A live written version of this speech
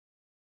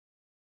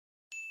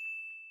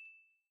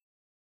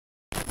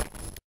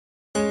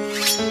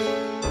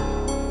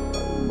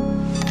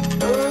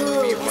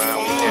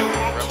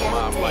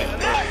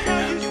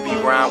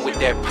around with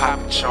that pop,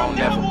 but you don't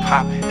never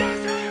pop it.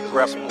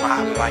 Rebel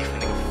mob life,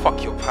 nigga,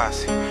 fuck your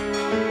posse.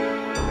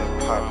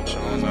 That pop, but you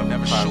don't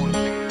never shoot it,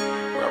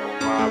 nigga. Rebel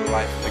mob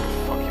life, nigga,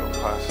 fuck your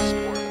posse.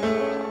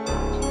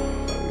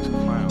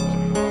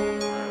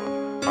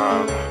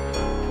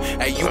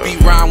 Hey, you be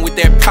rhyme with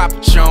that pop,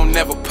 but you don't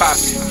never pop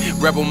it.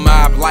 Rebel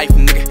mob life,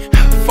 nigga,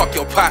 fuck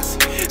your posse.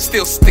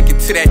 Still sticking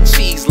to that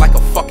cheese like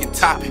a fucking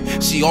topping.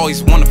 She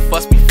always wanna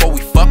fuss before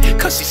we fuck,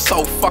 cause she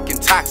so fucking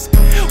toxic.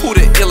 Who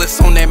the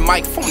illest on that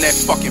mic from that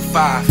fucking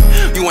 5?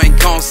 You ain't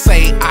gon'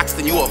 say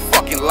Oxton, you a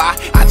fucking lie.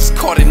 I just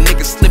caught a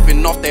nigga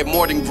slipping off that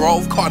Morton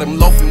Grove. Caught him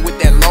loafing with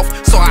that loaf,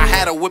 so I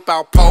had to whip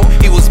out pole.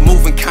 He was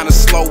moving kinda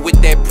slow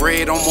with that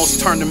bread, almost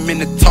turned him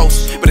into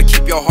toast. Better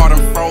keep your heart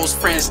unfroze,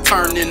 friends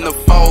turn into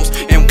foes.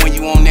 And when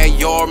you on that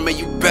yard, man,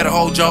 you better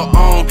hold your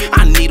own.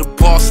 I need a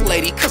boss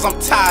lady, cause I'm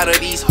tired of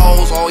these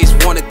hoes. Always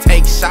wanna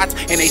take shots,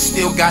 and they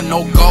still got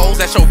no goals.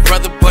 That's your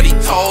brother, but he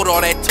told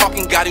all that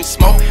talking got him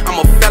smoked. I'm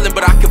a felon,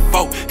 but I can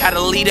vote. Had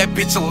to leave that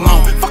bitch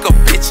alone. Fuck a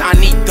bitch, I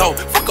need dough.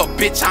 Fuck a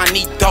bitch, I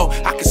need dough.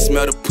 I can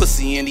smell the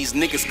pussy in these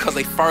niggas cause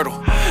they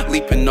fertile.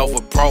 Leaping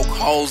over broke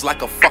hoes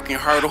like a fucking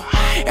hurdle.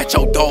 At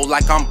your door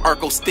like I'm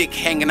Urkel, stick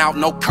hanging out,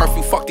 no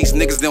curfew. Fuck these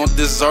niggas, they don't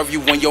deserve you.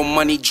 When your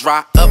money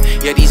dry up,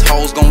 yeah, these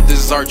hoes gon'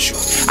 desert you.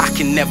 I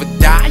can never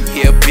die,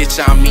 yeah, bitch,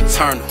 I'm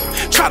eternal.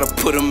 Try to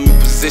put him in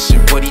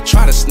position, but he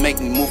try to make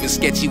me moving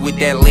sketchy with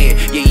that lead.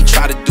 Yeah, he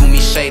try to do me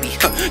shady.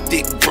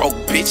 Dick broke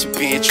bitch,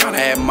 been tryna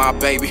have my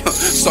baby.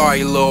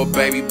 Sorry, little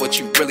baby, but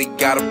you really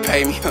gotta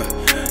pay me.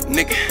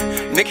 Nigga,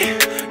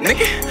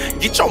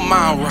 get your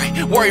mind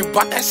right. Worry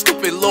about that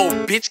stupid little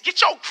bitch,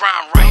 get your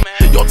grind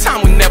right. Your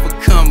time will never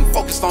come,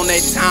 focused on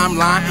that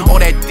timeline. All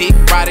that dick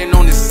riding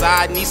on the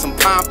side, need some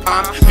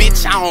pom-poms.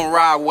 Bitch, I don't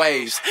ride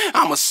waves,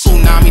 I'm a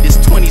tsunami. This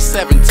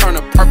 27 turn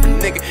a purple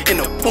nigga in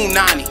a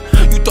punani.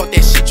 You thought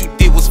that shit you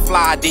did was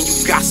fly, then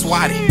you got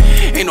swatted.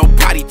 Ain't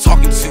nobody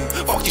talking to,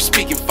 fuck you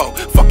speaking for.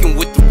 Fucking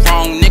with the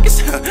wrong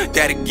niggas,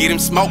 that'll get him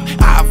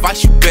smoked. I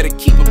advise you better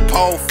keep a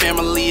pole.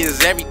 Family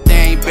is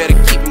everything, better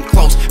keep him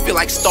close. Feel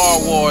like Star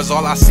Wars,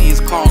 all I see is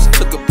clones.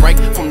 Took a break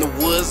from the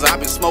woods, I've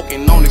been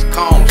smoking on his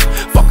cones.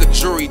 Fuck a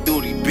jury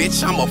duty,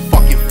 bitch, I'm a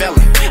fucking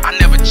felon. I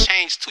never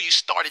changed till you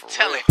started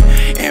telling.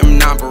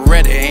 M9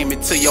 Beretta,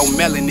 aiming to your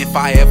melon. If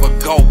I ever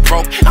go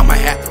broke, I'ma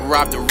have to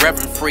rob the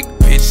Reverend Freak,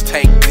 bitch,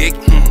 take dick.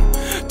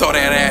 Throw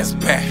that ass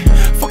back.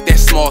 Fuck that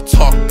small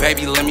talk,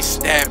 baby, let me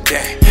stab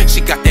that.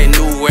 She got that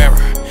new era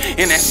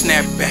in that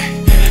snapback.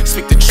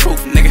 Speak the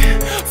truth, nigga.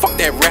 Fuck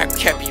that rap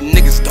cap, you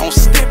niggas don't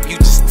step, you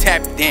just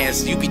tap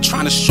dance. You be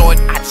tryna show it,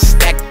 I just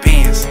stack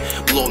bands.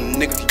 Little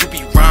nigga, you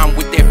be rhyme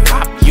with that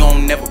pop, you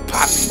don't never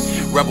pop it.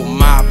 Rebel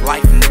mob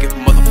life, nigga,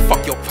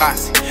 motherfuck your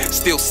posse.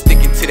 Still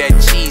sticking to that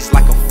cheese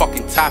like a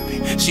fucking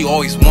topping. She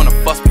always wanna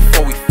fuss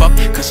before we fuck,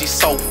 cause she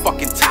so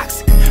fucking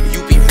toxic.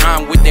 You be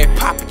rhyme with that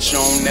pop, but you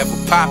don't never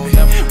pop it.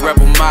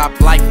 Rebel mob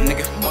life,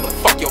 nigga,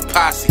 motherfuck your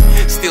posse.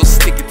 Still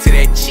sticking to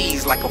that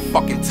cheese like a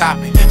fucking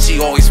topping. She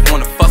always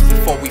wanna fuss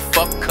before we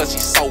fuck, cause she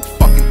so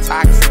fucking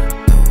toxic.